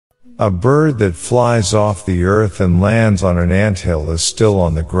A bird that flies off the earth and lands on an anthill is still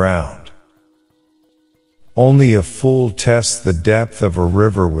on the ground. Only a fool tests the depth of a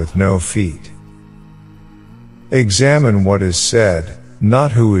river with no feet. Examine what is said,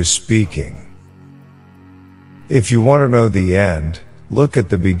 not who is speaking. If you want to know the end, look at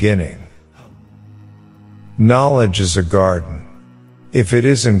the beginning. Knowledge is a garden. If it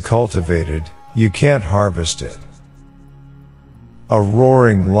isn't cultivated, you can't harvest it. A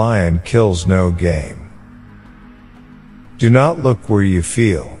roaring lion kills no game. Do not look where you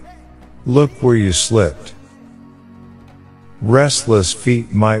feel. Look where you slipped. Restless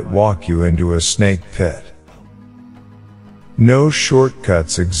feet might walk you into a snake pit. No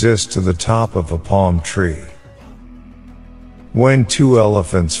shortcuts exist to the top of a palm tree. When two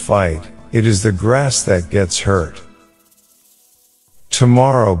elephants fight, it is the grass that gets hurt.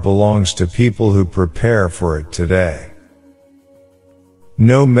 Tomorrow belongs to people who prepare for it today.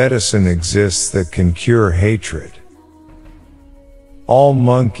 No medicine exists that can cure hatred. All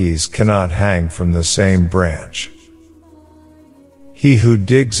monkeys cannot hang from the same branch. He who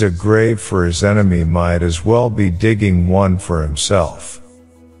digs a grave for his enemy might as well be digging one for himself.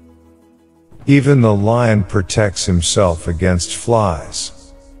 Even the lion protects himself against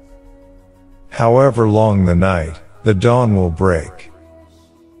flies. However long the night, the dawn will break.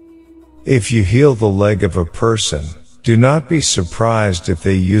 If you heal the leg of a person, do not be surprised if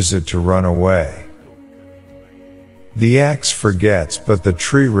they use it to run away. The axe forgets, but the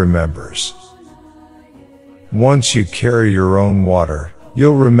tree remembers. Once you carry your own water,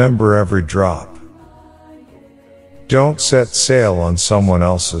 you'll remember every drop. Don't set sail on someone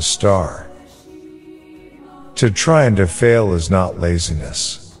else's star. To try and to fail is not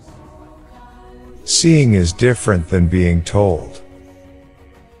laziness. Seeing is different than being told.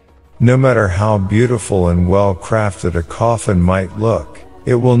 No matter how beautiful and well crafted a coffin might look,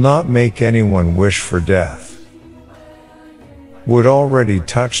 it will not make anyone wish for death. Wood already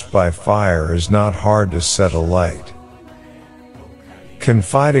touched by fire is not hard to set alight.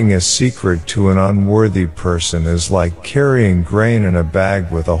 Confiding a secret to an unworthy person is like carrying grain in a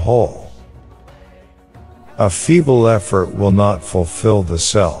bag with a hole. A feeble effort will not fulfill the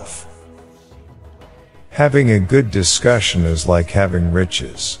self. Having a good discussion is like having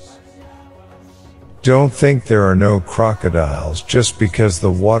riches. Don't think there are no crocodiles just because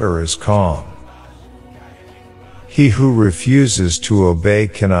the water is calm. He who refuses to obey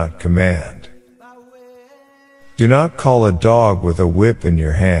cannot command. Do not call a dog with a whip in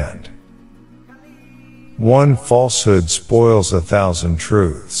your hand. One falsehood spoils 1,000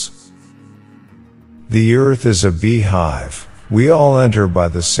 truths. The earth is a beehive, we all enter by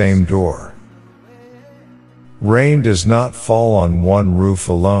the same door. Rain does not fall on one roof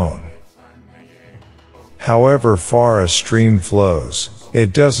alone. However far a stream flows,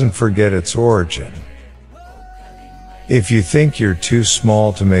 it doesn't forget its origin. If you think you're too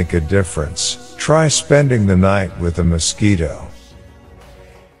small to make a difference, try spending the night with a mosquito.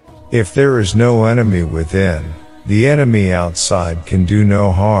 If there is no enemy within, the enemy outside can do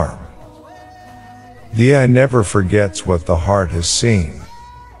no harm. The eye never forgets what the heart has seen.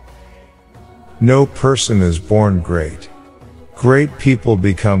 No person is born great. Great people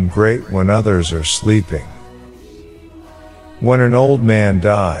become great when others are sleeping. When an old man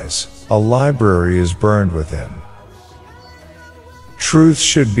dies, a library is burned with him. Truth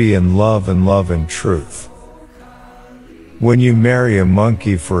should be in love and love in truth. When you marry a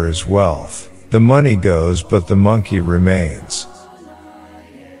monkey for his wealth, the money goes but the monkey remains.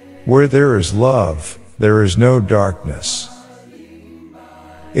 Where there is love, there is no darkness.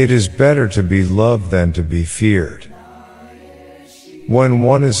 It is better to be loved than to be feared. When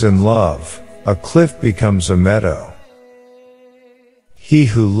one is in love, a cliff becomes a meadow. He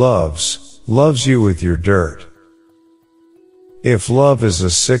who loves, loves you with your dirt. If love is a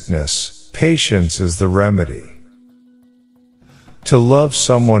sickness, patience is the remedy. To love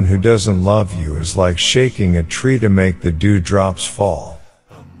someone who doesn't love you is like shaking a tree to make the dewdrops fall.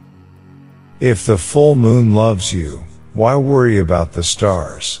 If the full moon loves you, why worry about the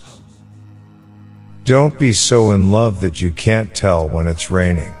stars? Don't be so in love that you can't tell when it's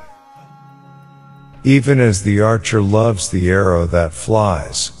raining. Even as the archer loves the arrow that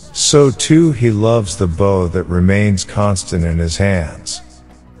flies, so too he loves the bow that remains constant in his hands.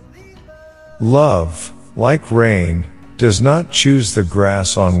 Love, like rain, does not choose the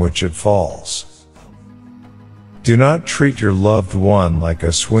grass on which it falls. Do not treat your loved one like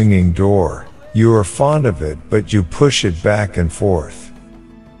a swinging door. You are fond of it, but you push it back and forth.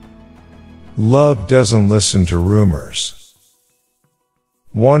 Love doesn't listen to rumors.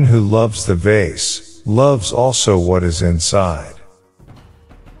 One who loves the vase, loves also what is inside.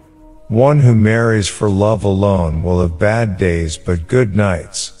 One who marries for love alone will have bad days but good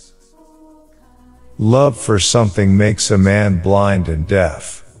nights. Love for something makes a man blind and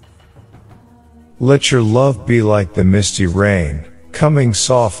deaf. Let your love be like the misty rain, coming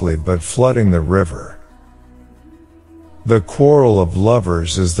softly but flooding the river. The quarrel of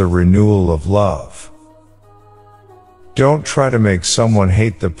lovers is the renewal of love. Don't try to make someone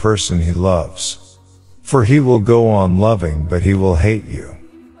hate the person he loves, for he will go on loving but he will hate you.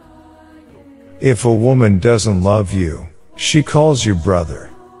 If a woman doesn't love you, she calls you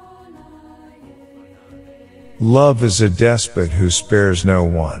brother. Love is a despot who spares no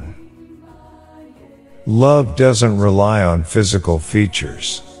one. Love doesn't rely on physical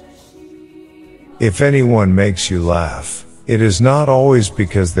features. If anyone makes you laugh, it is not always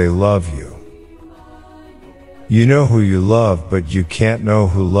because they love you. You know who you love, but you can't know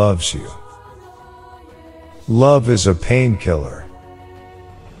who loves you. Love is a painkiller.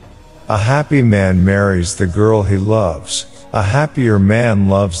 A happy man marries the girl he loves. A happier man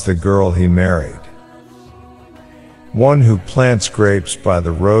loves the girl he married. One who plants grapes by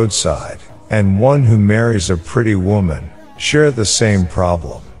the roadside and one who marries a pretty woman share the same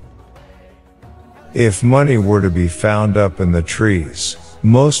problem. If money were to be found up in the trees,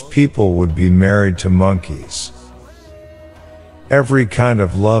 most people would be married to monkeys. Every kind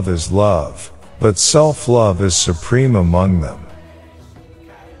of love is love, but self-love is supreme among them.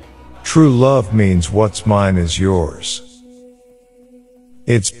 True love means what's mine is yours.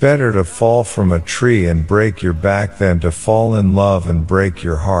 It's better to fall from a tree and break your back than to fall in love and break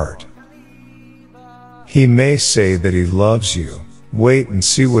your heart. He may say that he loves you. Wait and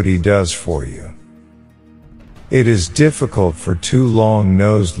see what he does for you. It is difficult for two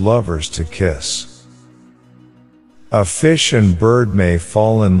long-nosed lovers to kiss. A fish and bird may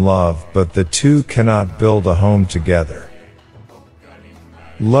fall in love, but the two cannot build a home together.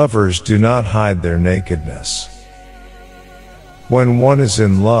 Lovers do not hide their nakedness. When one is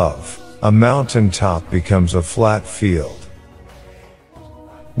in love, a mountain top becomes a flat field.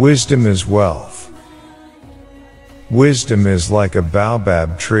 Wisdom is wealth. Wisdom is like a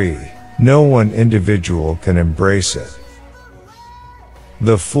baobab tree. No one individual can embrace it.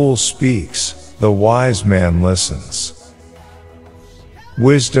 The fool speaks, the wise man listens.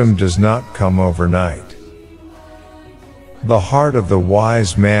 Wisdom does not come overnight. The heart of the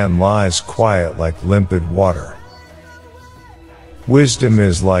wise man lies quiet like limpid water. Wisdom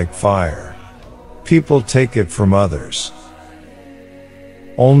is like fire. People take it from others.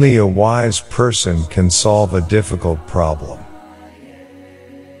 Only a wise person can solve a difficult problem.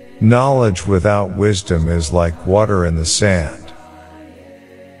 Knowledge without wisdom is like water in the sand.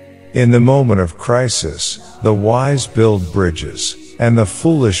 In the moment of crisis, the wise build bridges, and the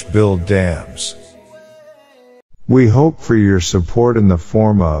foolish build dams. We hope for your support in the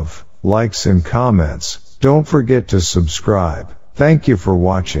form of likes and comments. Don't forget to subscribe. Thank you for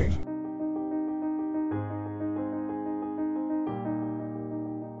watching.